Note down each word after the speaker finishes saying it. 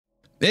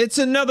It's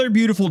another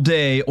beautiful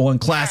day on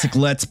Classic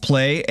Let's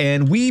Play,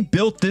 and we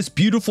built this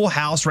beautiful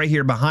house right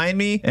here behind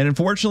me, and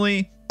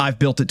unfortunately, I've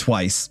built it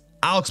twice.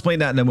 I'll explain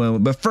that in a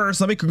moment, but first,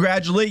 let me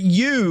congratulate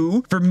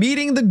you for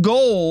meeting the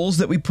goals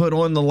that we put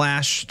on the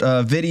last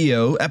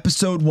video,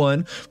 episode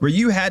 1, where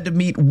you had to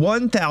meet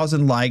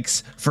 1,000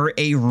 likes for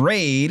a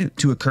raid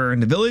to occur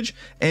in the village,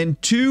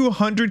 and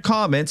 200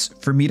 comments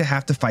for me to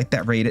have to fight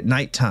that raid at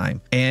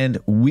nighttime. And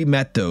we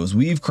met those.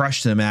 We've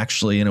crushed them,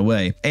 actually, in a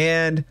way.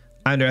 And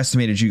I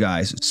underestimated you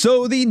guys.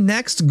 So the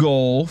next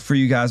goal for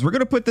you guys, we're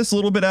going to put this a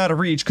little bit out of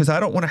reach because I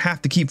don't want to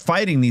have to keep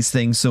fighting these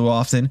things so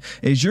often,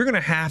 is you're going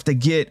to have to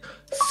get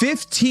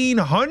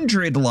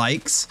 1,500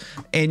 likes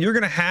and you're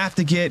going to have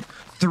to get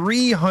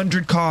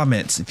 300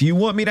 comments. If you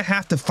want me to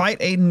have to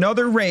fight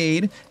another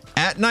raid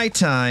at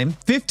nighttime,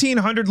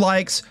 1,500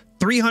 likes,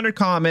 300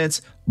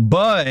 comments,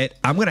 but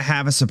I'm going to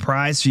have a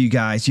surprise for you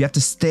guys. You have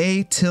to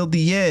stay till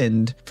the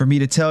end for me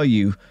to tell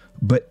you,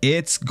 but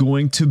it's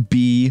going to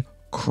be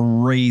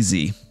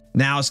crazy.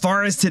 Now, as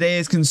far as today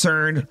is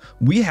concerned,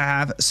 we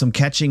have some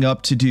catching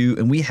up to do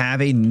and we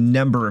have a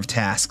number of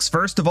tasks.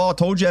 First of all, I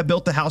told you I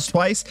built the house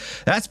twice.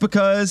 That's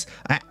because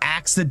I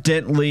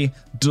accidentally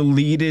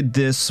deleted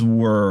this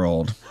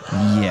world.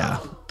 Yeah,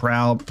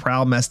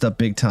 Prowl messed up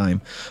big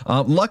time.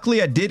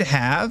 Luckily, I did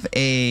have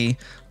a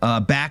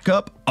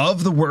backup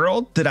of the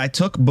world that I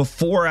took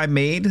before I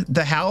made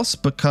the house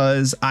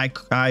because I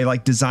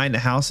like designed the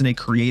house in a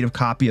creative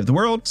copy of the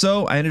world.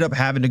 So I ended up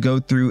having to go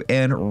through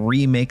and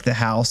remake the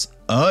house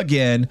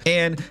again.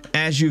 And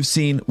as you've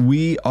seen,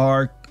 we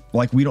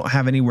don't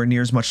have anywhere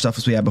near as much stuff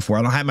as we had before.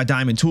 I don't have my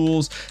diamond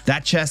tools.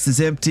 That chest is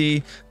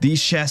empty.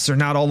 These chests are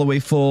not all the way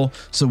full.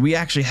 So we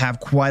actually have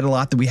quite a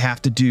lot that we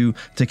have to do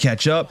to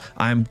catch up.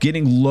 I'm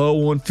getting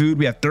low on food.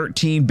 We have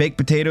 13 baked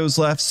potatoes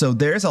left. So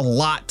there's a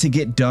lot to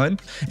get done.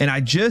 And I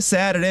just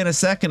added in a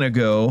second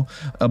ago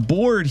a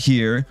board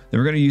here that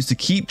we're going to use to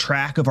keep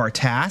track of our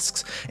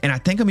tasks. And I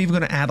think I'm even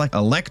going to add like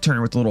a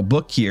lectern with a little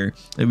book here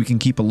that we can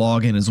keep a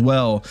log in as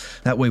well.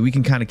 That way we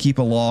can kind of keep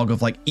a log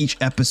of like each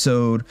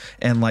episode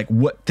and like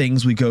what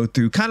things we go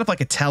through, kind of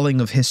like a telling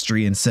of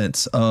history and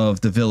sense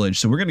of the village.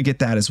 So we're going to get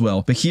that as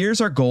well. But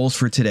here's our goals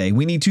for today.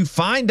 We need to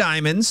find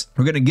diamonds.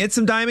 We're going to get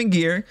some diamond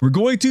gear. We're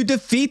going to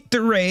defeat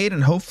the raid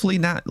and hopefully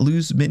not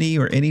lose many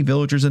or any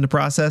villagers in the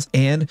process.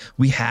 And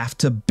we have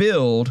to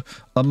build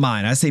a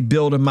mine. I say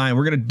build a mine.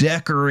 We're going to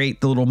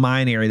decorate the little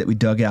mine area that we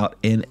dug out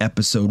in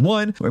episode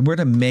 1. We're going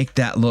to make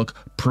that look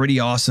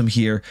pretty awesome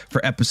here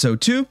for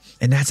episode 2.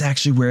 And that's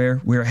actually where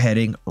we're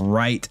heading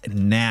right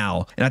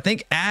now. And I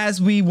think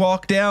as we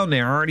walk down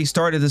there, I already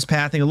started this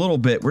pathing a little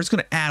bit. We're just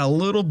going to add a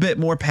little bit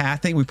more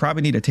pathing. We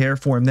probably need to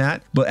terraform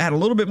that, but add a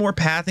little bit more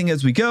pathing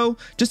as we go,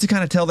 just to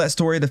kind of tell that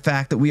story, the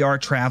fact that we are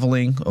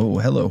traveling. Oh,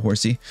 hello,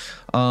 horsey.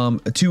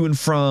 To and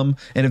from,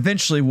 and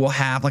eventually we'll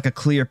have like a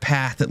clear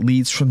path that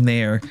leads from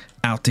there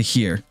out to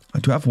here.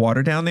 Do I have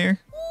water down there?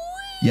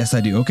 Yes,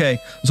 I do. Okay,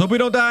 let's hope we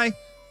don't die.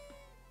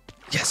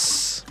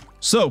 Yes.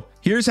 So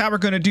here's how we're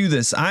going to do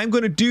this. I'm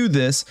going to do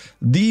this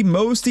the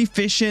most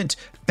efficient,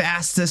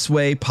 fastest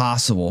way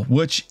possible,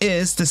 which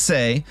is to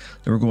say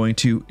that we're going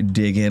to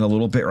dig in a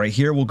little bit right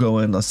here. We'll go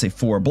in, let's say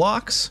 4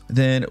 blocks.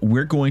 Then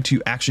we're going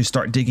to actually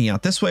start digging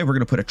out this way. We're going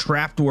to put a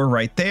trapdoor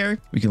right there.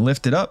 We can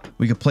lift it up.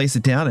 We can place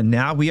it down. And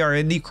now we are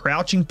in the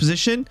crouching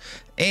position.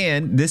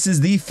 And this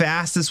is the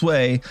fastest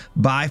way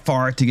by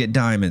far to get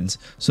diamonds.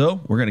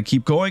 So we're going to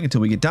keep going until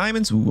we get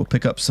diamonds. We will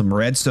pick up some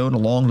redstone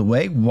along the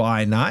way.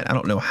 Why not? I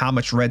don't know how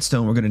much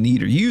redstone we're going to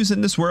need or use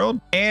in this world.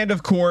 And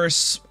of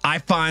course, I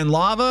find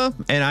lava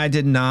and I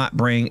did not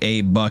bring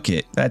a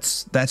bucket.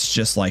 That's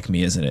just like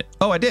me, isn't it?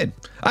 Oh, I did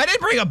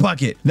bring a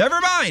bucket. Never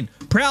mind.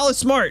 Prowl is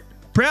smart.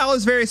 Prowl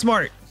is very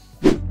smart.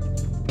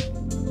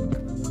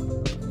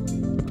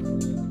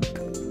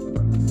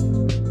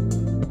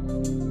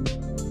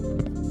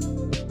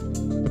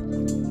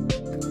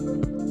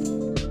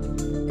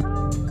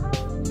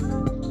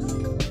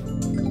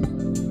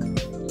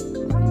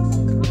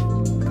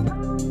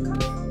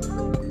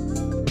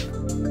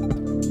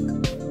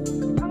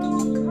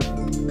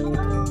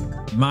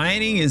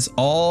 Mining is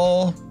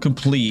all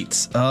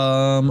complete.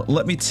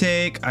 Let me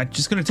I'm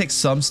just gonna take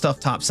some stuff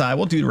topside.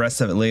 We'll do the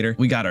rest of it later.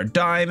 We got our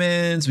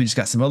diamonds. We just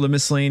got some other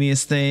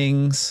miscellaneous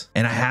things,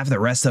 and I have the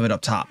rest of it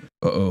up top.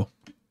 Uh-oh.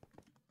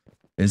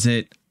 Is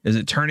it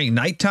turning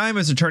nighttime?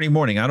 Is it turning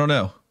morning? I don't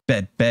know.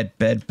 Bed.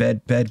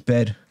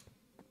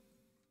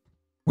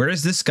 Where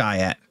is this guy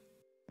at?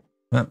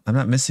 I'm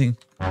not missing.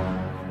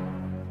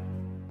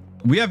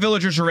 We have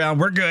villagers around.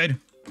 We're good.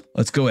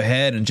 Let's go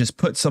ahead and just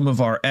put some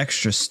of our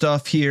extra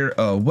stuff here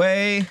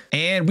away.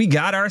 And we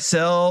got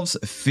ourselves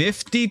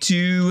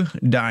 52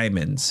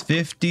 diamonds.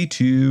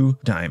 52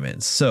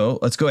 diamonds. So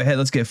let's go ahead.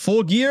 Let's get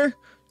full gear.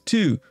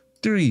 2,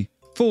 3,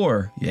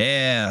 4.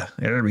 Yeah,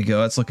 there we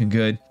go. That's looking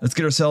good. Let's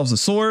get ourselves a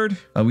sword.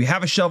 We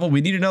have a shovel. We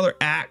need another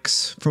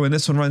axe for when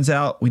this one runs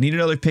out. We need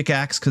another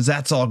pickaxe because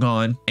that's all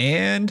gone.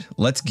 And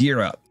let's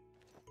gear up.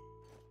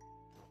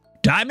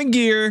 Diamond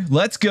gear.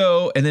 Let's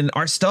go. And then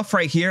our stuff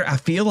right here, I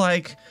feel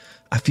like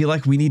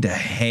we need to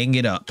hang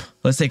it up.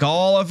 Let's take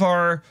all of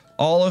our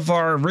all of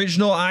our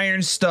original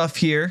iron stuff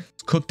here.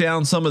 Let's cook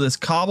down some of this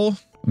cobble,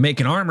 make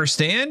an armor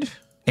stand.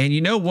 And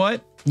you know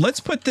what? Let's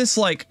put this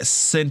like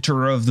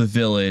center of the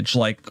village,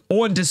 like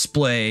on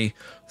display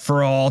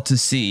for all to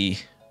see.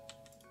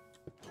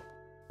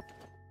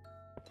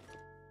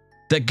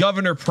 That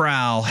Governor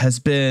Prowl has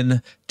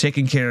been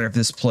taking care of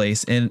this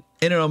place, and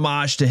in an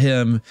homage to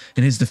him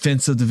in his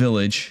defense of the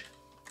village,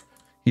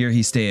 here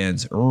he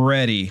stands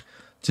ready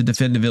to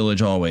defend the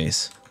village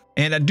always.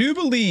 And I do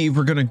believe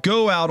we're going to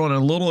go out on a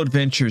little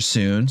adventure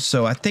soon.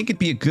 So I think it'd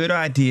be a good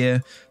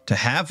idea to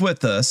have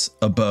with us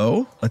a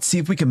bow. Let's see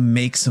if we can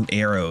make some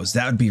arrows.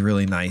 That would be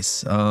really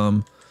nice.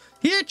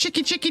 Here,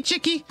 chicky, chicky,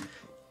 chicky.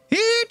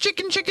 Here,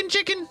 chicken, chicken,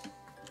 chicken.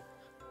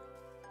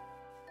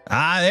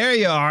 Ah, there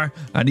you are.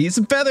 I need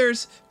some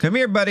feathers. Come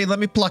here, buddy. Let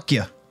me pluck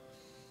you.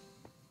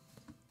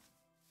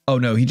 Oh,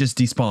 no, he just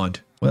despawned.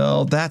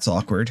 Well, that's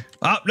awkward.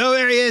 Oh, no,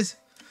 there he is.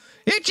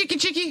 Here, chicky,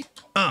 chicky.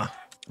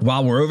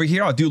 While we're over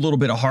here, I'll do a little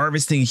bit of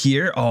harvesting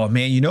here. Oh,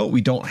 man, you know what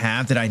we don't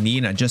have that I need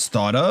and I just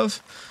thought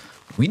of?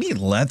 We need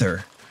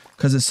leather.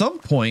 Because at some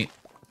point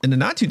in the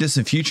not too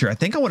distant future, I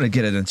think I want to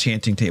get an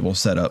enchanting table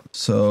set up.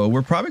 So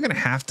we're probably going to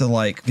have to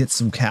like get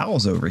some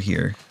cows over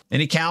here.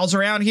 Any cows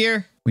around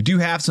here? We do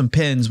have some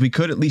pens. We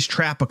could at least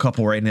trap a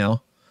couple right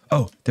now.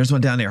 Oh, there's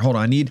one down there. Hold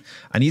on.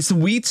 I need some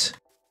wheat.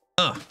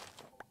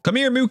 Come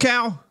here, moo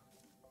cow.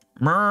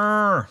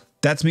 Mrr.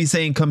 That's me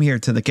saying come here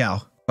to the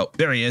cow. Oh,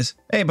 there he is.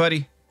 Hey,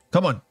 buddy.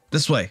 Come on,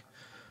 this way.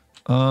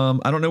 I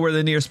don't know where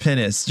the nearest pen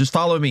is. Just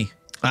follow me.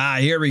 Ah,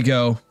 here we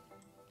go.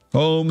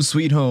 Home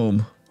sweet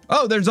home.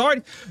 Oh,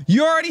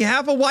 you already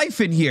have a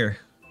wife in here.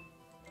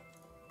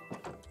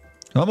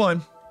 Come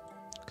on.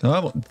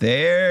 Come on.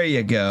 There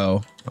you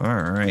go. All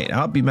right.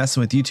 I'll be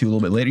messing with you two a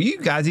little bit later. You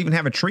guys even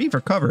have a tree for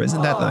cover.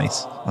 Isn't that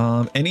nice?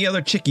 Any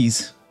other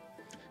chickies?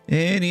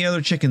 Any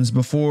other chickens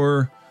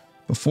before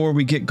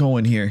we get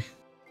going here?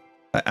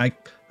 I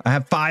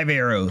have 5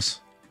 arrows.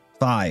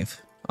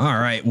 5. All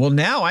right. Well,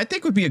 now I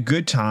think would be a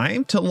good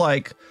time to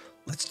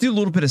let's do a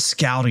little bit of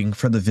scouting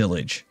for the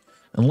village.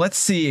 And let's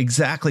see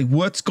exactly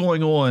what's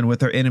going on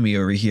with our enemy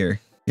over here.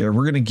 Here,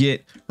 we're gonna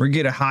get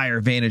a higher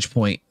vantage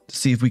point to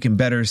see if we can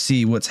better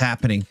see what's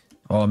happening.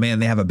 Oh man,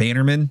 they have a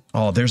bannerman.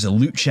 Oh, there's a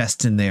loot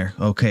chest in there.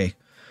 Okay.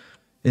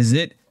 Is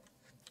it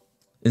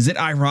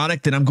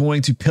ironic that I'm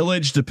going to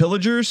pillage the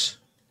pillagers?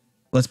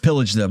 Let's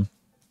pillage them.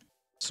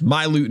 It's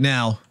my loot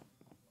now.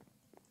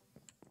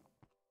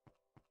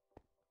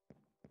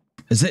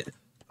 Is it?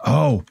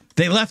 Oh,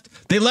 they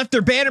left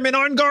their bannerman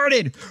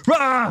unguarded.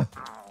 Rah!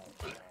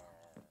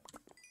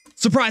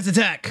 Surprise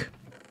attack.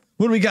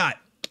 What do we got?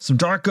 Some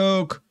dark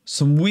oak,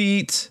 some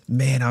wheat.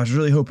 Man, I was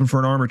really hoping for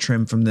an armor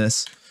trim from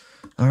this.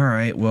 All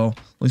right, well,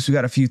 at least we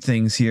got a few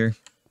things here.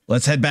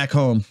 Let's head back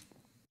home.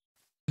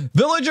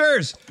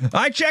 Villagers,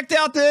 I checked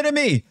out the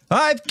enemy.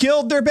 I've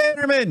killed their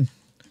bannerman.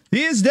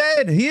 He is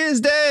dead. He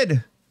is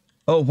dead.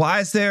 Oh,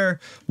 why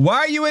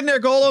are you in there,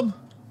 Golem?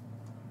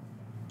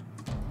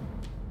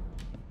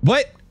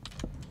 What?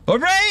 A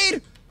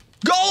raid?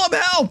 Golem,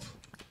 help!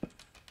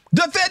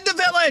 Defend the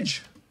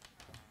village!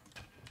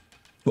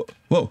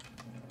 Whoa.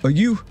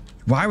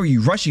 Why were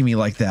you rushing me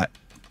like that?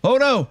 Oh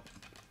no!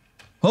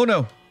 Oh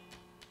no!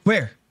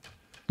 Where?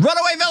 Run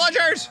away,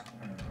 villagers!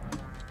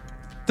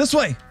 This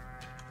way!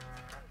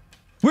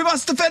 We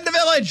must defend the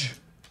village!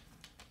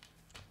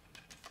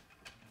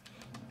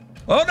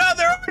 Oh no,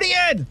 they're already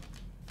in!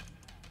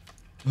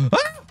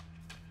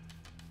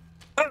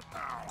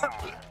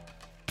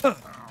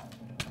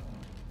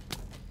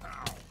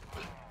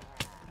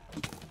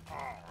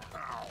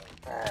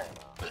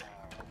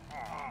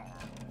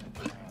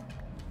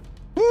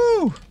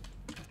 Woo!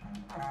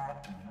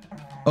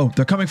 Oh,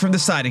 they're coming from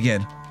this side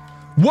again.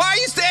 Why are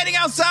you standing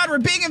outside? We're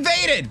being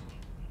invaded!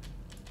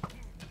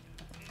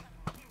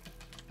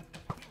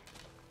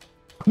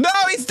 No,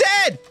 he's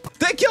dead!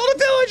 They killed a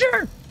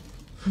villager!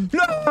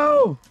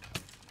 No!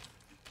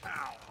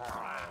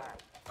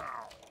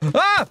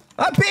 Ah!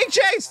 I'm being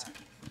chased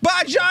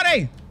by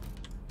Johnny!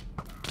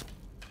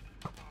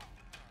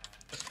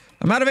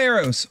 I'm out of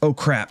arrows. Oh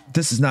crap,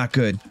 this is not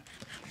good.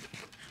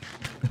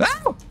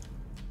 Ow!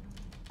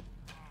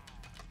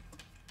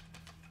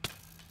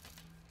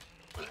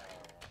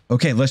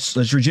 Okay, let's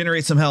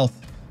regenerate some health.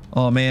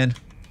 Oh man.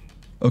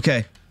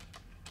 Okay.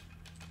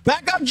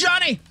 Back up,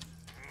 Johnny!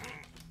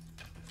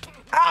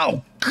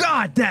 Ow!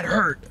 God, that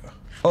hurt.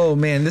 Oh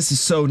man, this is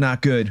so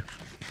not good.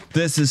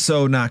 This is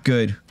so not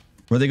good.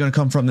 Where are they gonna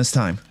come from this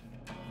time?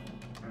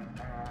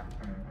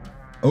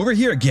 Over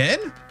here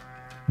again?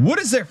 What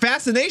is their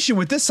fascination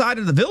with this side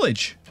of the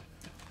village?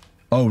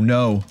 Oh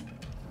no.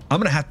 I'm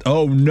gonna have to,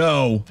 oh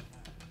no.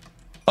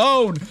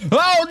 Oh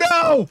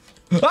no!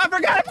 I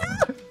forgot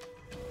about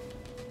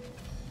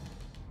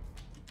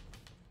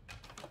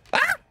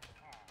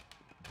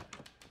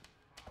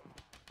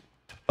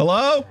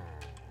Hello?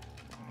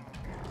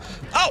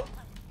 Oh!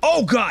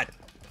 Oh God!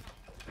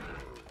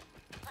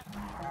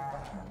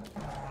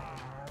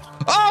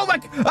 Oh my!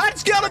 I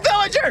just killed a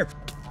villager!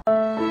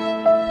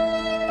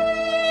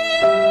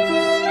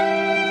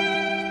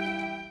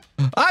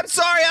 I'm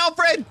sorry,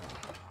 Alfred!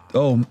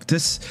 Oh,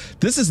 this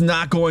is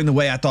not going the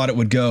way I thought it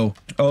would go.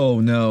 Oh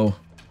no.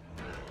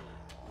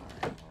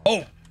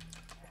 Oh.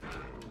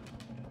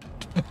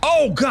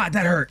 Oh God,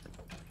 that hurt.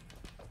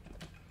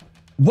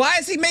 Why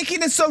is he making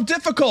this so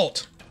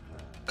difficult?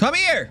 Come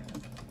here.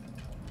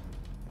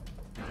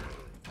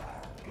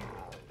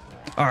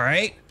 All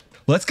right,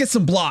 let's get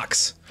some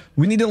blocks.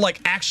 We need to like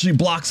actually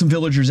block some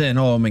villagers in.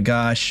 Oh my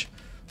gosh.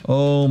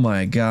 Oh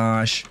my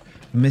gosh.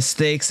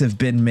 Mistakes have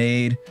been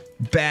made.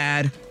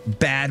 Bad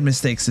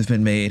mistakes have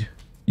been made.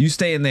 You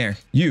stay in there.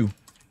 You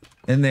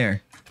in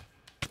there.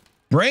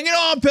 Bring it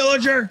on,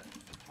 pillager.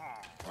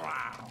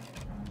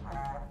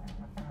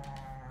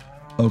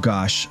 Oh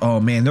gosh. Oh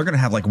man, they're gonna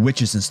have like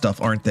witches and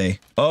stuff, aren't they?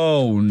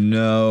 Oh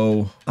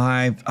no.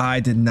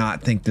 I did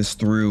not think this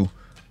through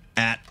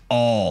at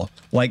all.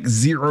 Like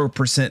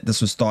 0%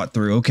 this was thought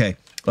through. Okay,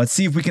 let's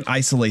see if we can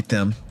isolate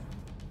them.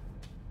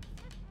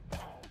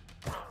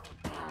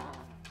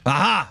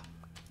 Aha!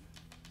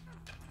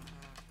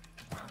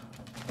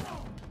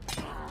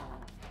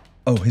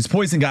 Oh, his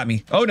poison got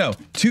me. Oh no,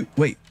 two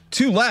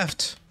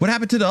left. What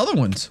happened to the other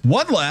ones?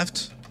 One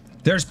left.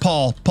 There's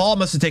Paul. Paul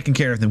must have taken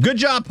care of them. Good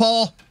job,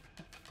 Paul.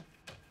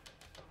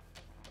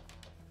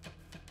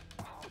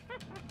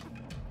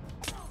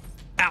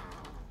 Ow,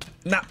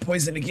 not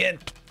poison again.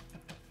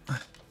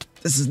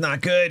 This is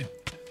not good.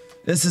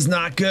 This is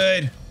not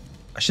good.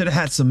 I should have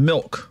had some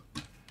milk.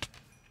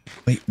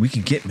 Wait, we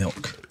can get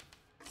milk.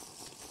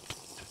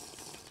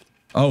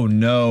 Oh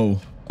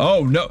no.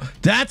 Oh no.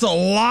 That's a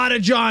lot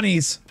of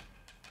Johnnies.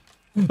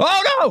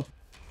 Oh no.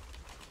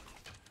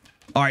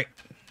 All right.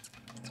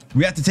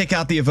 We have to take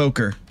out the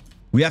evoker.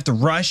 We have to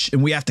rush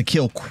and we have to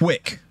kill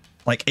quick.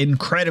 Like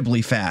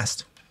incredibly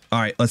fast.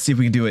 All right, let's see if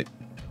we can do it.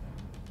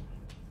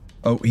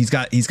 Oh, he's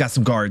got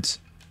some guards.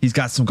 He's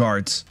got some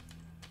guards.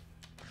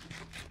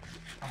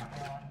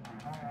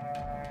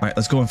 All right,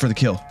 let's go in for the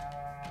kill.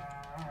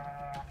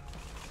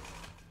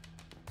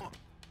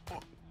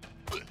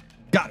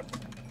 Got him.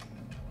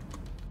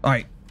 All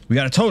right, we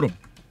got a totem.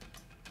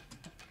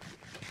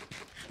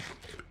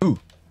 Ooh.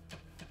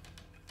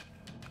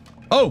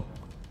 Oh,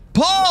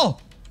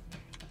 Paul!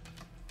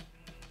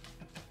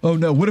 Oh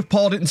no, what if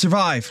Paul didn't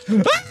survive?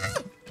 Ah!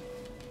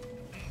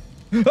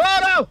 Oh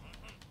no!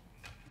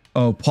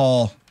 Oh,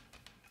 Paul.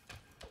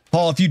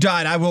 Paul, if you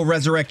died, I will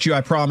resurrect you,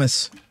 I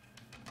promise.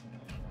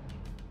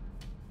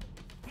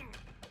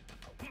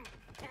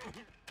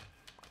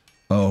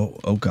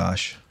 Oh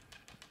gosh.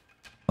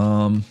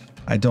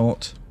 I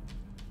don't.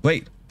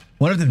 Wait,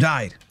 one of them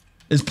died.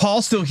 Is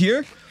Paul still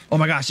here? Oh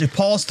my gosh, if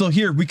Paul's still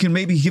here, we can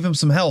maybe give him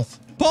some health.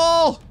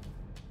 Paul!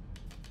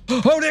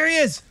 Oh, there he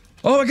is.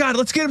 Oh my God,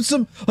 let's get him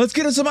some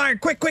iron.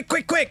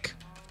 Quick.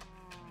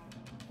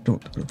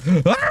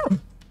 Ah!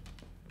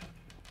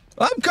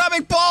 I'm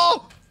coming,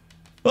 Paul.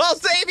 I'll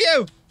save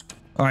you.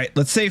 All right,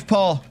 let's save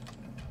Paul.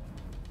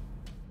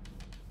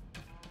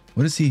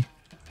 What is he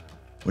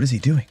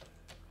doing?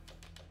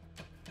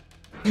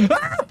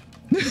 Ah!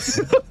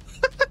 Run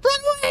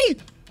away!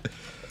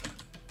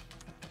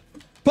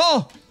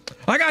 Paul,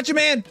 I got you,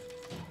 man.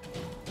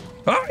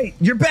 All right,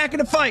 you're back in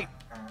the fight.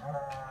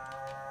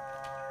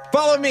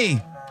 Follow me.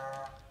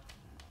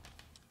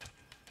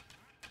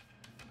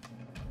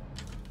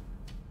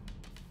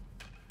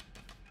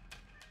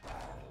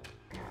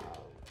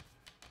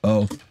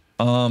 Oh,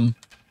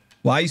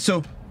 why are you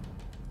so...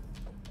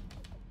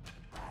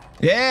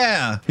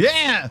 Yeah.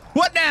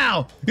 What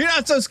now? You're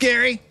not so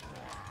scary.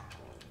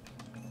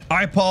 All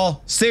right,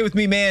 Paul, stay with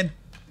me, man.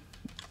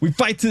 We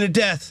fight to the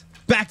death,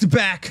 back to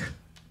back.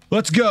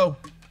 Let's go.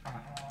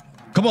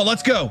 Come on,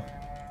 let's go.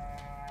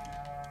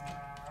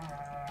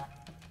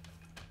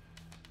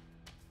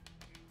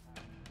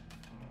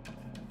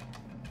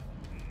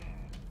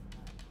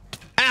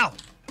 Ow.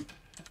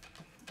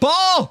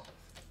 Paul!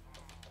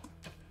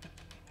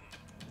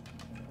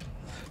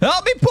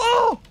 Help me,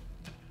 Paul!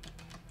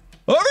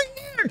 Over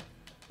here!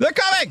 They're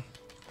coming!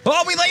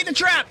 Oh, we laid the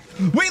trap!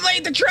 We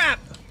laid the trap!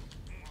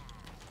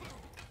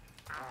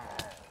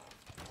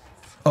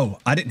 Oh,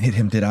 I didn't hit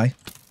him, did I?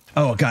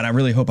 Oh, God, I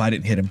really hope I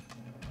didn't hit him.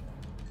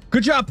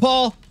 Good job,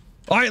 Paul.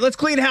 All right, let's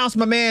clean house,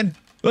 my man.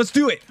 Let's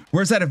do it.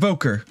 Where's that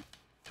evoker?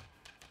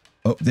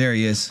 Oh, there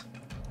he is.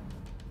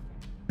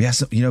 We have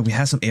some, we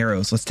have some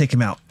arrows. Let's take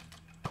him out.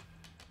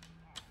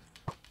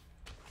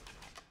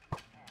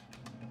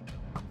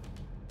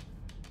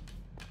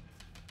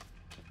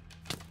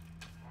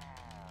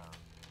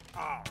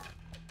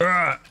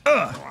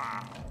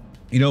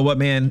 You know what,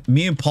 man?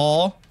 Me and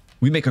Paul,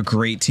 we make a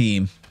great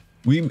team.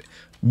 We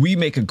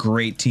make a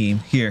great team.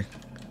 Here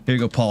you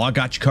go, Paul. I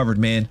got you covered,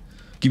 man.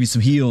 Give you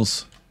some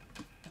heals.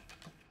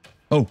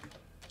 Oh,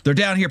 they're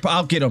down here.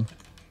 I'll get them.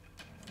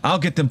 I'll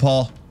get them,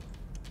 Paul.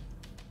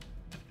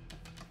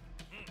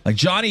 Like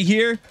Johnny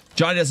here.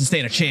 Johnny doesn't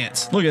stand a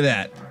chance. Look at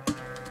that.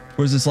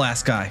 Where's this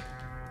last guy?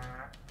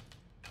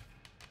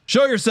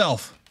 Show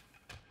yourself.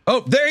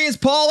 Oh, there he is,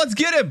 Paul. Let's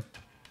get him.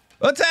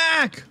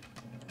 Attack.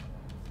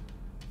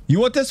 You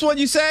want this one,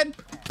 you said?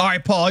 All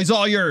right, Paul. He's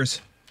all yours.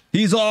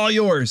 He's all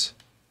yours.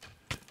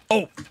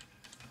 Oh.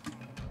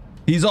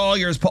 He's all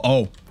yours, Paul.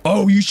 Oh.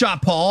 Oh, you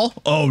shot Paul?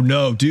 Oh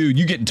no, dude,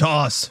 you getting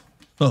tossed.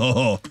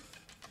 Oh,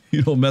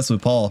 you don't mess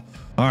with Paul.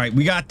 All right,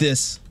 we got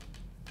this.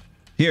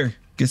 Here,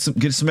 get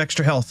some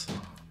extra health.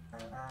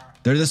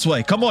 They're this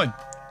way. Come on.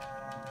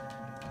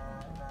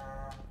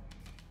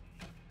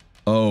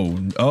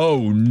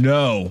 Oh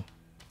no.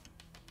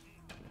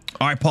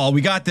 All right, Paul,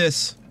 we got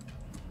this.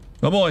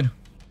 Come on.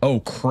 Oh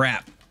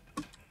crap.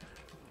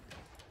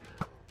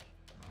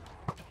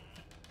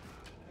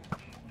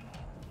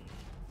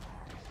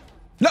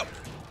 No.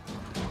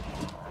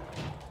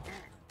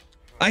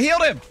 I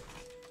healed him.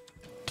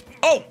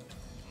 Oh.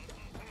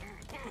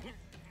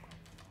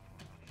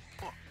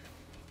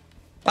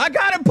 I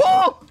got him,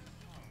 Paul.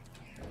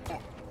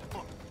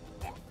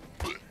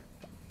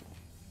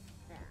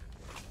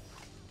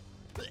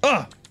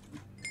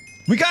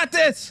 We got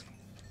this.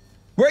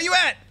 Where are you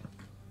at?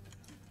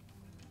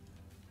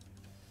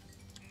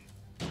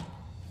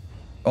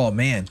 Oh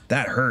man,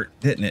 that hurt,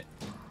 didn't it?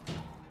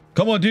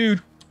 Come on,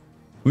 dude.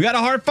 We got a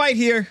hard fight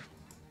here.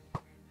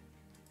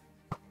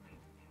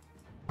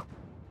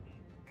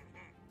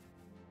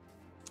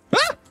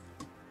 Ah!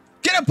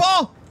 Get him,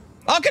 Paul.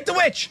 I'll get the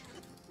witch.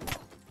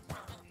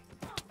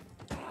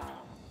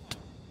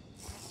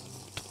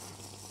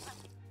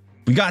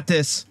 We got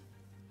this.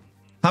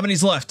 How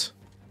many's left?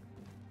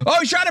 Oh,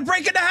 he's trying to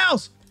break in the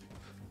house.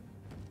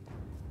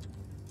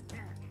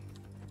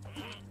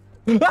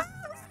 Ah!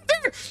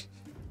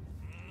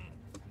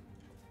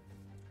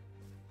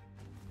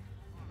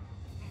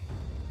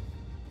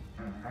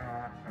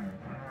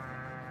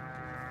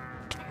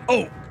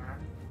 Oh.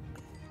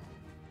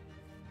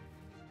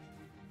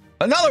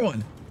 Another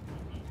one.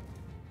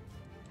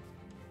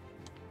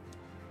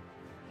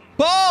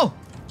 Paul.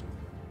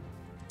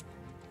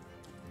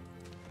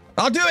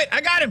 I'll do it.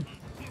 I got him.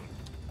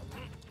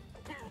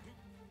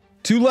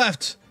 Two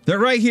left. They're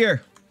right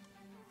here.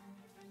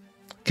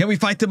 Can we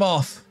fight them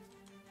off?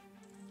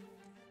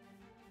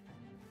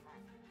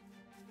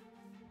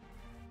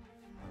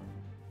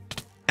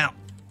 Ow.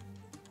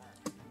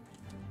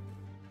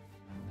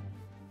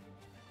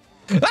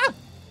 Ah!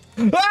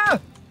 Ah!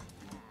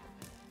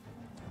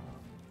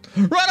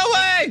 Run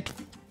away!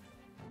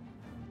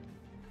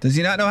 Does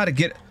he not know how to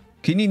get?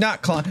 Can he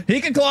not climb?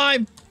 He can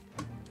climb.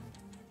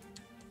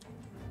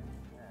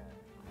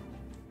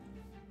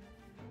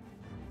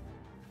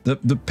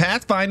 The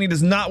pathfinding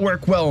does not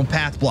work well on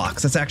path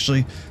blocks. That's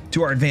actually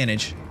to our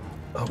advantage.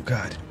 Oh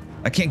God,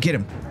 I can't get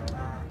him.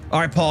 All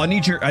right, Paul, I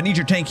need your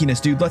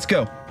tankiness, dude. Let's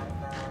go.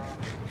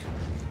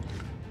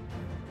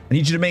 I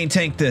need you to main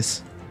tank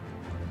this.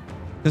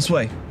 This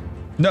way.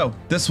 No,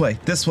 this way.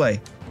 This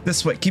way.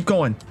 This way. Keep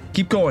going.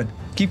 Keep going.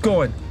 Keep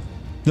going.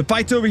 The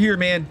fight's over here,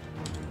 man.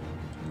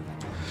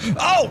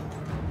 Oh!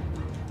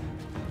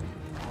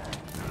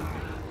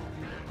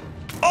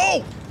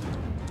 Oh!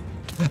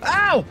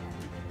 Ow!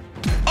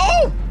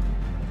 Oh!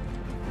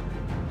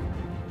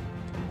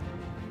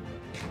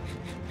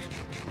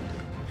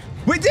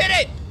 We did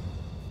it!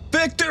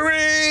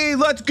 Victory!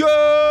 Let's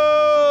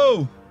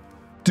go!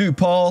 Dude,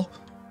 Paul,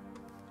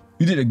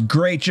 you did a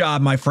great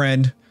job, my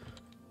friend.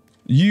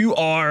 You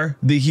are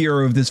the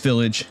hero of this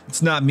village.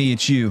 It's not me,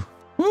 it's you.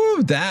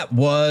 Woo, that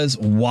was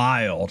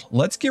wild.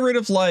 Let's get rid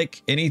of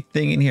like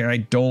anything in here I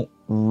don't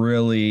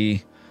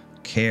really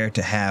care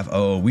to have.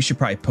 Oh, we should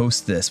probably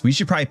post this. We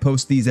should probably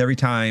post these every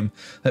time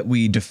that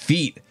we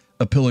defeat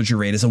a pillager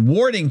raid as a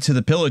warning to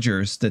the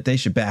pillagers that they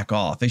should back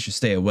off. They should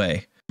stay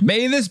away.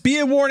 May this be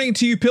a warning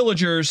to you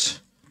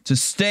pillagers to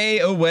stay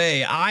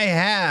away. I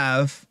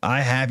have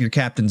your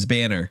captain's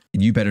banner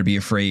and you better be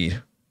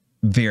afraid.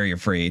 Very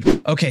afraid.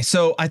 Okay,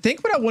 so I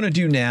think what I want to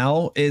do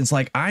now is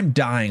like I'm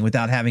dying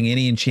without having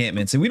any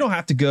enchantments, and we don't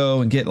have to go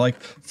and get like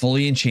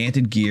fully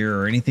enchanted gear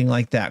or anything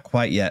like that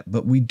quite yet,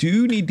 but we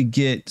do need to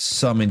get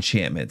some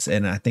enchantments,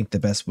 and I think the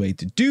best way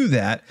to do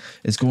that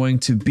is going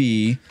to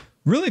be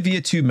really via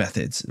two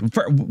methods.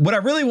 What I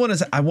really want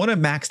is I want a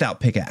maxed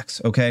out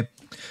pickaxe. Okay,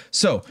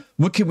 so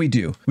what can we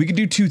do? We can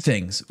do two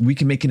things. We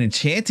can make an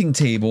enchanting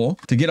table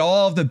to get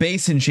all of the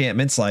base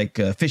enchantments like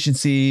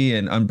efficiency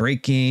and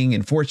unbreaking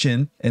and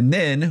fortune, and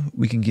then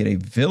we can get a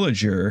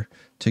villager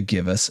to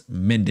give us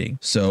mending.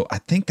 So I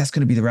think that's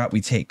going to be the route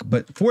we take,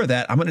 but for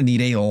that I'm going to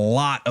need a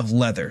lot of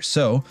leather.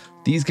 So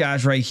these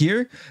guys right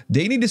here,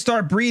 they need to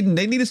start breeding,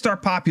 they need to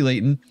start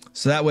populating,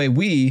 so that way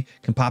we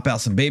can pop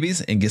out some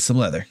babies and get some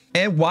leather.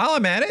 And while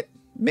I'm at it,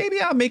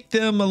 maybe I'll make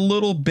them a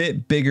little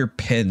bit bigger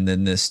pen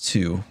than this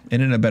too,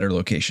 and in a better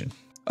location.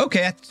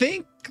 Okay, I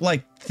think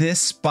like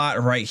this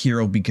spot right here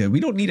will be good. We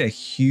don't need a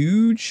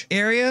huge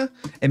area,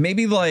 and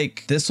maybe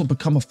like this will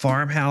become a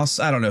farmhouse.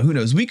 I don't know, who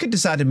knows? We could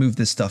decide to move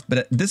this stuff,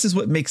 but this is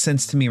what makes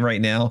sense to me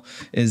right now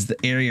is the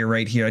area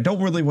right here. I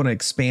don't really want to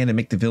expand and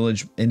make the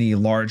village any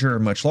larger or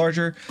much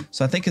larger.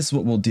 So I think this is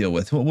what we'll deal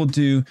with. What we'll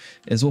do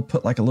is we'll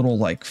put like a little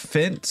like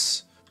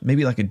fence,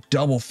 maybe like a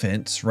double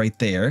fence right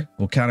there.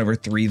 We'll count over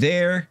 3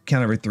 there,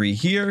 count over 3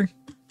 here.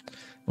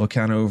 We'll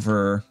count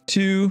over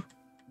 2,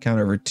 count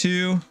over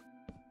 2.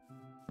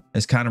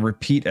 Let's kind of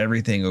repeat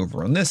everything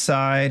over on this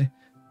side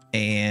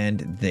and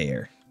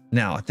there.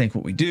 Now, I think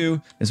what we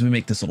do is we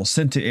make this little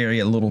center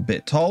area a little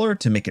bit taller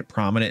to make it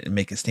prominent and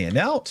make it stand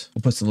out.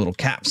 We'll put some little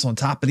caps on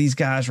top of these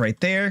guys right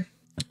there.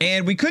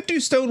 And we could do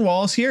stone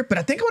walls here, but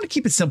I think I want to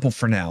keep it simple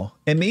for now.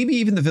 And maybe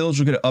even the village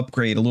will get an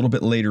upgrade a little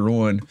bit later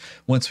on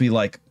once we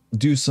like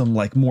do some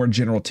like more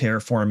general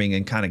terraforming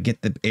and kind of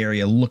get the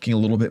area looking a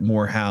little bit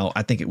more how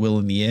I think it will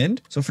in the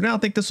end. So for now, I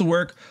think this will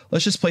work.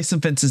 Let's just place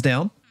some fences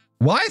down.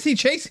 Why is he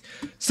chasing?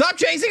 Stop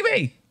chasing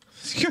me.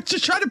 You're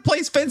just trying to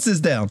place fences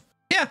down.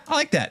 Yeah, I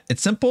like that.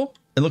 It's simple.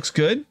 It looks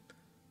good.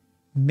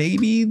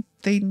 Maybe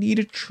they need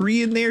a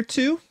tree in there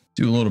too.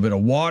 Do a little bit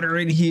of water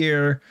in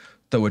here.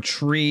 Throw a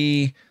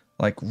tree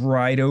like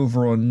right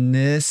over on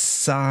this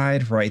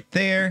side right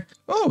there.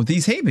 Oh,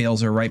 these hay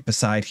bales are right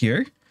beside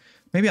here.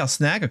 Maybe I'll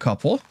snag a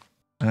couple.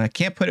 I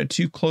can't put it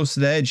too close to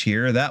the edge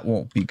here. That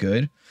won't be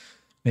good.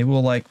 Maybe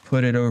we'll like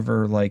put it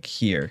over like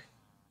here.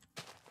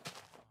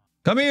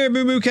 Come here,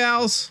 moo moo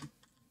cows.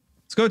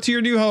 Let's go to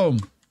your new home.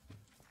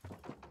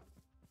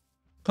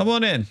 Come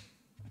on in.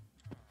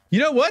 You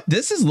know what?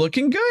 This is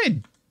looking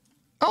good.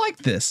 I like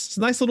this. It's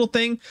a nice little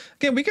thing.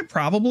 Again, we could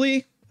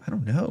probably, I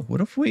don't know.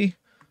 What if we,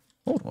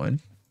 hold on,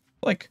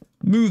 like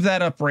move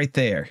that up right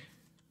there.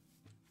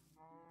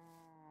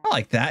 I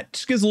like that.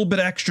 Just gives a little bit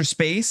of extra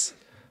space.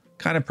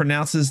 Kind of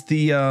pronounces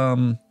the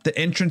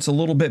entrance a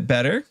little bit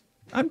better.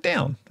 I'm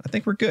down. I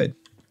think we're good.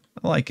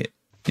 I like it.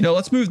 You know,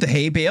 let's move the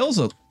hay bales.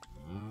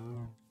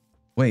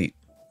 Wait,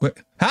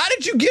 how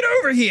did you get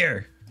over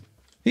here?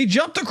 He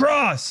jumped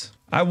across.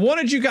 I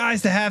wanted you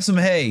guys to have some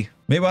hay.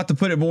 Maybe I'll have to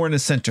put it more in the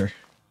center.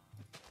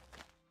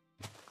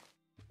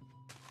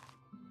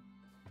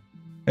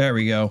 There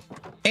we go.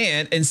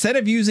 And instead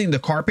of using the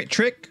carpet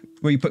trick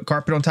where you put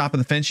carpet on top of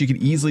the fence, you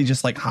could easily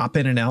just like hop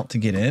in and out to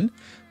get in.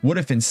 What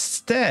if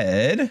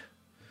instead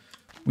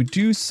we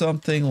do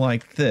something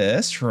like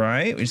this,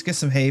 right? We just get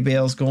some hay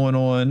bales going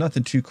on,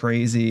 nothing too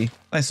crazy.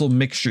 Nice little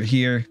mixture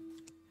here.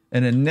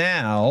 And then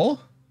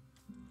now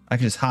I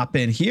can just hop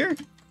in here.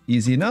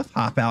 Easy enough.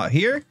 Hop out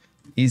here.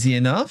 Easy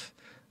enough.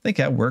 I think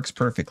that works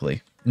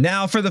perfectly.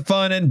 Now for the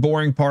fun and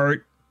boring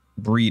part,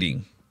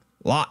 breeding.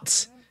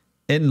 Lots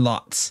and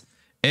lots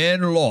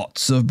and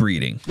lots of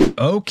breeding.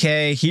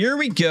 Okay, here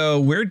we go.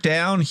 We're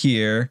down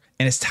here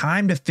and it's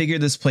time to figure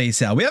this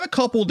place out. We have a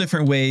couple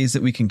different ways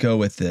that we can go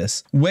with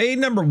this. Way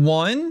number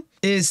one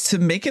is to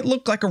make it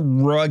look like a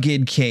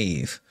rugged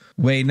cave.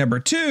 Way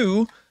number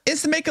two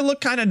is to make it look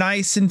kind of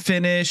nice and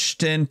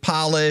finished and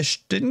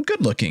polished and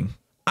good looking.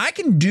 I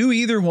can do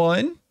either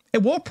one.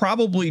 And we'll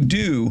probably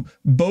do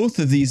both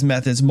of these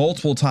methods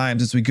multiple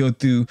times as we go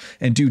through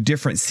and do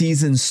different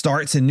season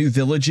starts and new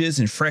villages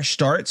and fresh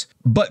starts.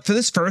 But for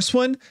this first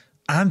one,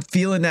 I'm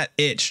feeling that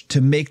itch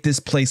to make this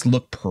place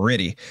look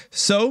pretty.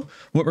 So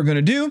what we're going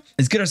to do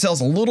is get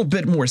ourselves a little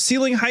bit more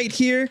ceiling height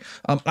here.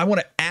 I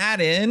want to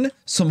add in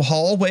some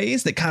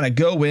hallways that kind of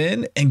go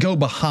in and go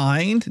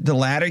behind the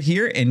ladder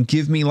here and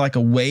give me like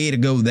a way to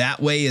go that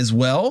way as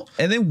well.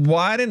 And then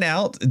widen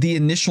out the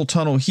initial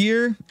tunnel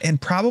here and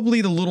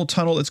probably the little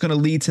tunnel that's going to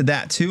lead to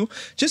that too,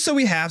 just so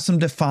we have some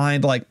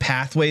defined like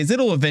pathways.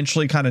 It'll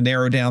eventually kind of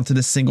narrow down to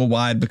this single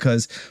wide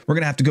because we're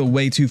going to have to go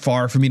way too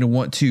far for me to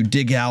want to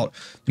dig out,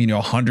 you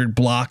know, 100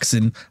 blocks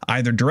in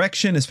either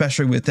direction,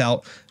 especially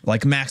without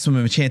like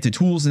maximum enchanted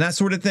tools and that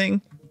sort of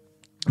thing.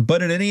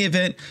 But in any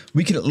event,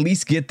 we can at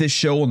least get this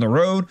show on the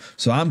road.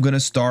 So I'm going to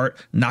start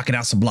knocking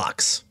out some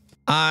blocks.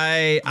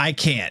 I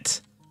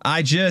can't.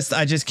 I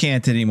just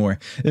can't anymore.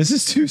 This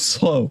is too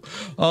slow.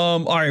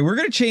 All right, we're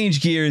going to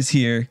change gears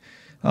here.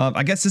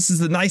 I guess this is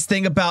the nice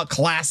thing about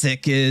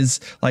classic is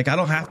like,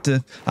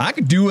 I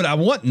can do what I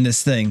want in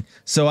this thing.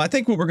 So I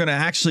think what we're going to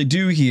actually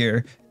do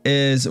here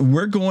is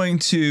we're going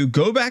to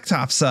go back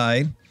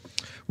topside.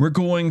 We're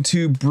going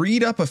to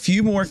breed up a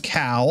few more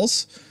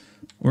cows.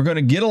 We're going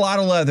to get a lot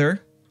of leather.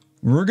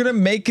 We're going to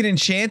make an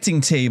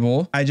enchanting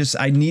table. I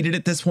need it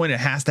at this point. It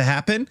has to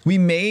happen. We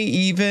may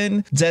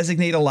even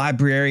designate a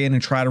librarian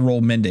and try to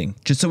roll mending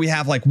just so we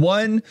have like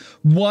one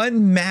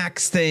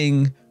max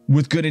thing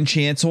with good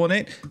enchants on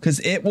it, because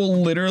it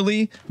will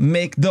literally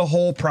make the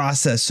whole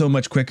process so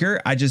much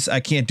quicker. I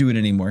can't do it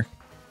anymore.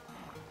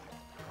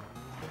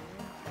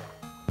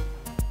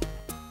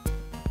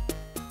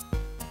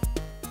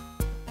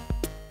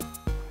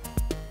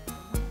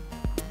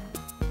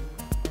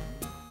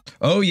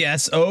 Oh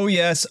yes, oh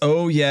yes,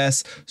 oh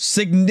yes.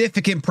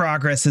 Significant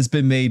progress has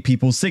been made,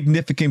 people.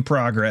 Significant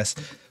progress.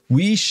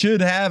 We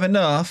should have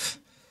enough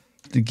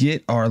to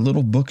get our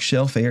little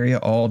bookshelf area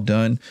all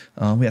done.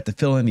 We have to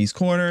fill in these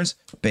corners.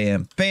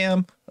 Bam,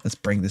 bam. Let's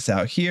bring this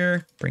out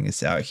here. Bring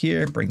this out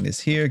here. Bring this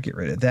here. Get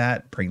rid of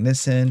that. Bring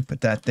this in.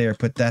 Put that there.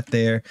 Put that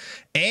there.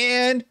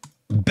 And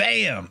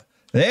bam.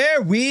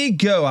 There we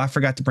go. I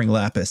forgot to bring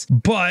lapis.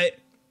 But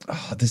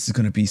oh, this is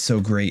going to be so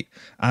great.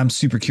 I'm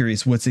super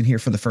curious what's in here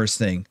for the first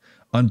thing.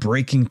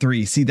 Unbreaking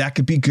 3. See, that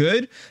could be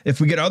good.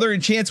 If we get other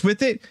enchants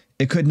with it,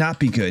 it could not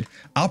be good.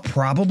 I'll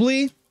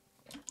probably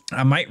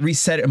I might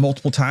reset it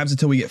multiple times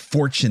until we get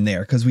fortune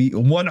there, because we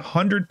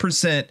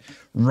 100%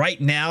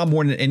 right now,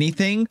 more than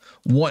anything,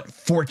 want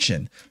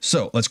fortune.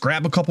 So let's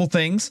grab a couple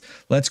things.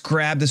 Let's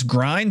grab this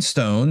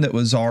grindstone that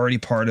was already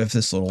part of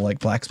this little like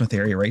blacksmith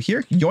area right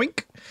here.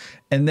 Yoink.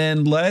 And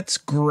then let's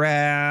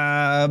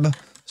grab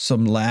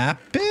some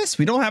lapis.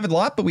 We don't have a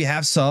lot, but we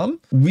have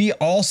some. We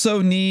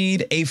also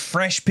need a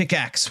fresh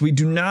pickaxe. We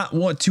do not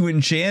want to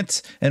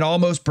enchant an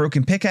almost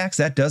broken pickaxe.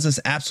 That does us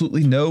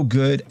absolutely no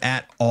good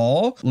at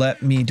all.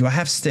 Do I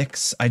have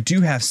sticks? I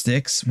do have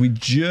sticks. We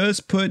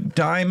just put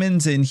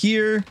diamonds in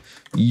here.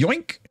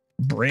 Yoink.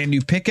 Brand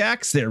new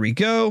pickaxe. There we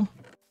go.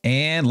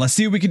 And let's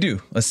see what we can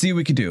do. Let's see what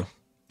we can do.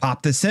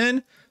 Pop this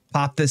in.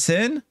 Pop this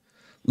in.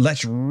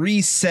 Let's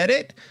reset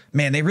it.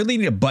 Man, they really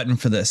need a button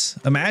for this.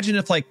 Imagine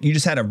if like you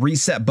just had a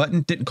reset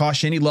button, didn't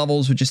cost you any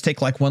levels, would just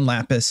take like 1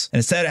 lapis. And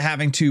instead of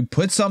having to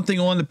put something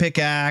on the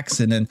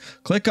pickaxe and then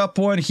click up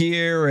one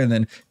here and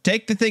then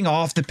take the thing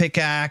off the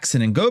pickaxe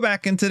and then go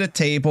back into the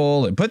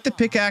table and put the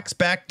pickaxe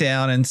back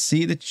down and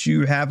see that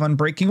you have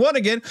unbreaking 1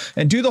 again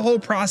and do the whole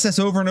process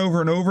over and over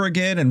and over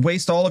again and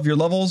waste all of your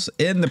levels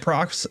in the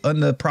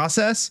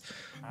process.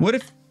 What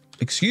if,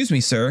 excuse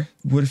me, sir,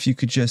 what if you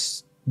could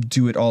just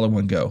do it all in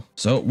one go?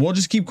 So we'll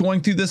just keep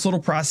going through this little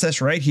process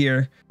right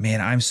here.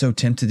 Man, I'm so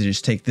tempted to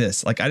just take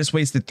this. Like I just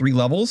wasted 3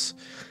 levels.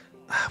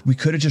 We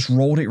could have just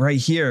rolled it right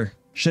here.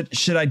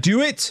 Should I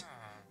do it?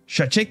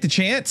 Should I take the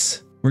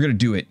chance? We're gonna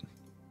do it.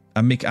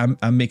 I'm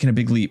making a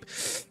big leap.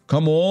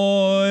 Come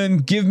on,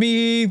 give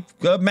me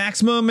a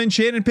maximum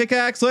enchanted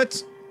pickaxe.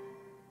 Let's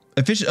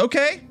efficient.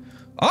 Okay,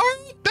 all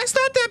right, that's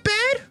not that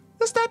bad.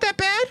 That's not that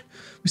bad.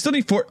 We still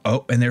need 4.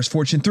 Oh, and there's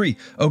fortune 3.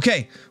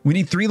 Okay, we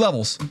need 3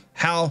 levels.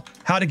 How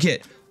to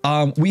get?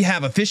 We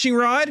have a fishing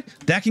rod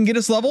that can get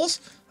us levels.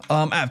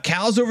 I have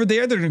cows over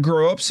there that are gonna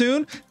grow up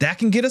soon. That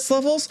can get us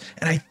levels.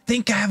 And I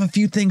think I have a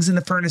few things in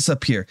the furnace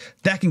up here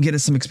that can get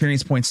us some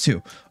experience points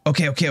too.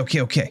 Okay.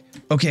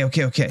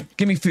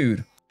 Give me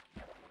food.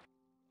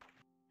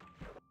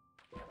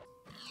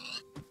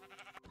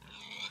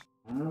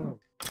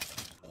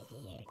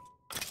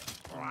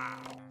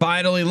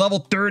 Finally, level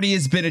 30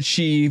 has been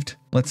achieved.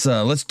 Let's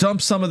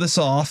dump some of this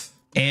off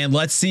and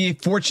let's see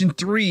if fortune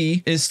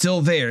 3 is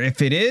still there.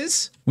 If it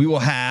is, we will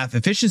have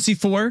efficiency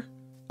 4,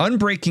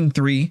 unbreaking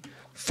 3,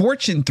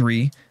 fortune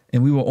 3,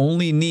 and we will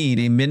only need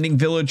a mending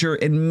villager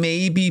and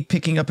maybe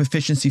picking up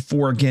efficiency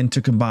 4 again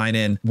to combine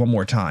in one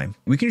more time.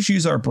 We can just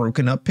use our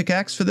broken up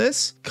pickaxe for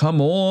this.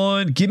 Come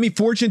on, give me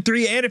fortune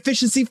 3 and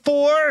efficiency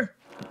 4.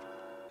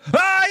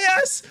 Ah,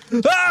 yes!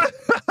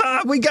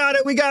 Ah, we got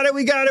it.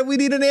 We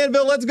need an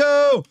anvil. Let's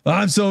go.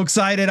 I'm so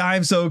excited.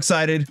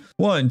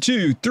 1,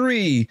 2,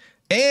 3,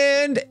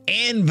 and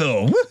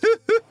anvil.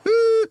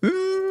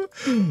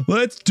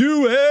 Let's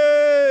do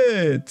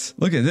it.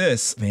 Look at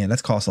this. Man,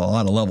 that's cost a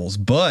lot of levels,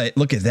 but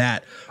look at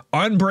that.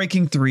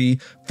 Unbreaking 3,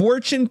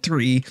 fortune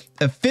 3,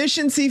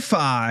 efficiency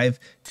 5,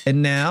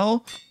 and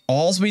now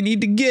all we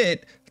need to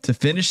get to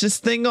finish this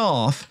thing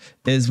off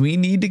is we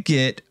need to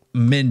get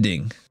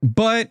mending.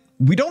 But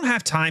we don't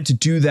have time to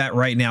do that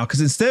right now,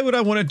 because instead what I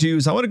want to do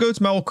is I want to go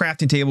to my old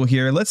crafting table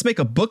here. Let's make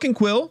a book and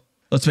quill.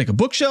 Let's make a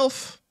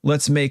bookshelf.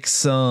 Let's make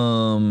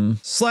some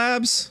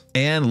slabs,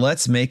 and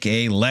let's make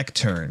a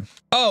lectern.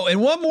 Oh, and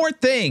one more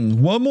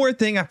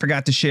thing I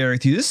forgot to share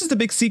with you. This is the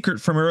big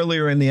secret from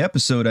earlier in the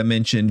episode I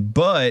mentioned,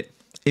 but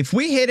if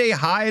we hit a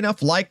high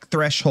enough like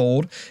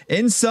threshold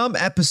in some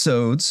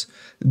episodes,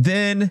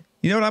 then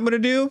you know what I'm going to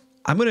do?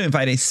 I'm going to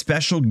invite a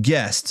special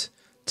guest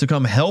to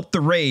come help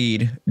the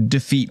raid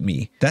defeat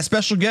me. That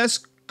special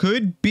guest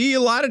could be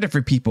a lot of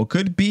different people.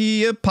 Could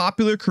be a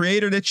popular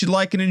creator that you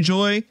like and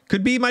enjoy.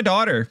 Could be my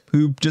daughter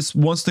who just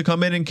wants to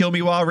come in and kill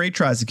me while raid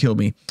tries to kill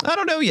me. I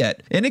don't know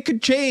yet. And it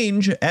could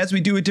change as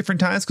we do at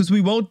different times because we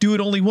won't do it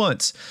only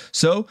once.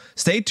 So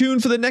stay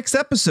tuned for the next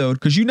episode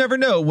because you never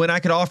know when I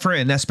could offer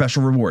in that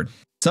special reward.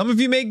 Some of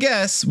you may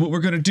guess what we're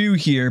going to do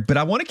here, but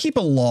I want to keep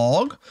a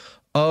log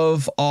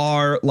of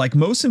our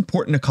most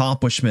important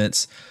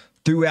accomplishments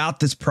throughout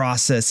this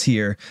process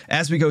here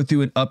as we go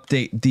through and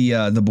update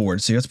the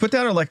board. So let's put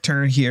down our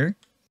lectern here.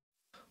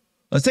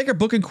 Let's take our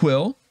book and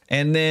quill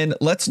and then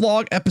let's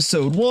log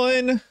episode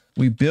 1.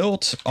 We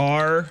built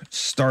our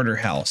starter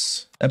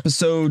house.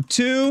 Episode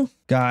 2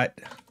 got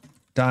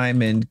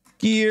diamond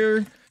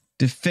gear,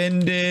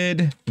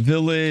 defended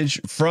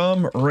village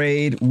from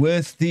raid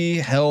with the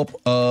help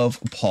of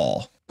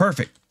Paul.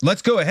 Perfect.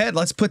 Let's go ahead.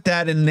 Let's put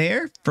that in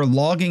there for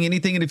logging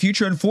anything in the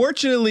future.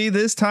 Unfortunately,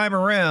 this time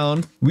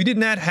around, we did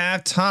not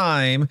have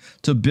time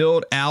to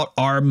build out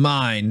our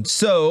mine.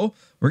 So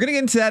we're going to get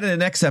into that in the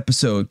next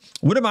episode.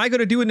 What am I going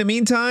to do in the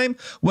meantime?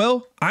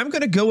 Well, I'm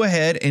going to go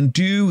ahead and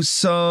do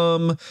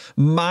some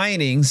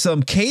mining,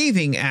 some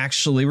caving,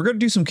 actually. We're going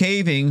to do some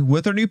caving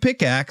with our new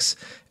pickaxe,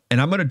 and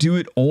I'm going to do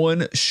it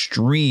on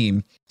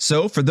stream.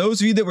 So for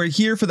those of you that were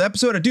here for the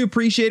episode, I do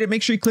appreciate it.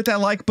 Make sure you click that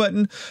like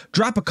button,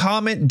 drop a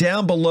comment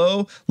down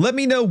below. Let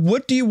me know,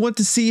 what do you want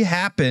to see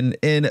happen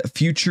in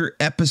future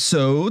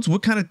episodes?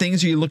 What kind of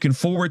things are you looking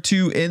forward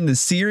to in the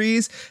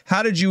series?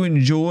 How did you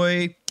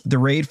enjoy The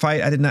raid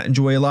fight I did not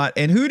enjoy a lot.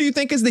 And who do you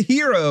think is the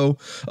hero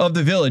of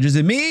the village? Is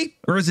it me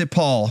or is it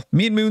Paul?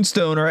 Me and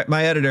Moonstone,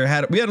 my editor,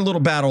 we had a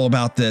little battle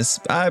about this.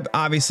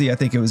 Obviously I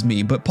think it was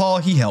me, but Paul,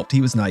 he helped.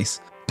 He was nice.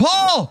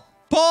 Paul!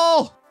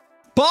 Paul!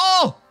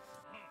 Paul!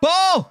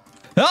 Paul!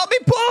 Help me,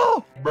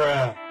 Paul!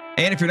 Bruh.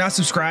 And if you're not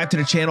subscribed to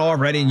the channel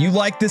already and you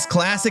like this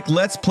classic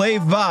Let's Play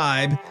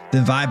vibe,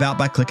 then vibe out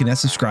by clicking that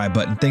subscribe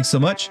button. Thanks so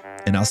much,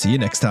 and I'll see you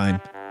next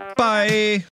time. Bye.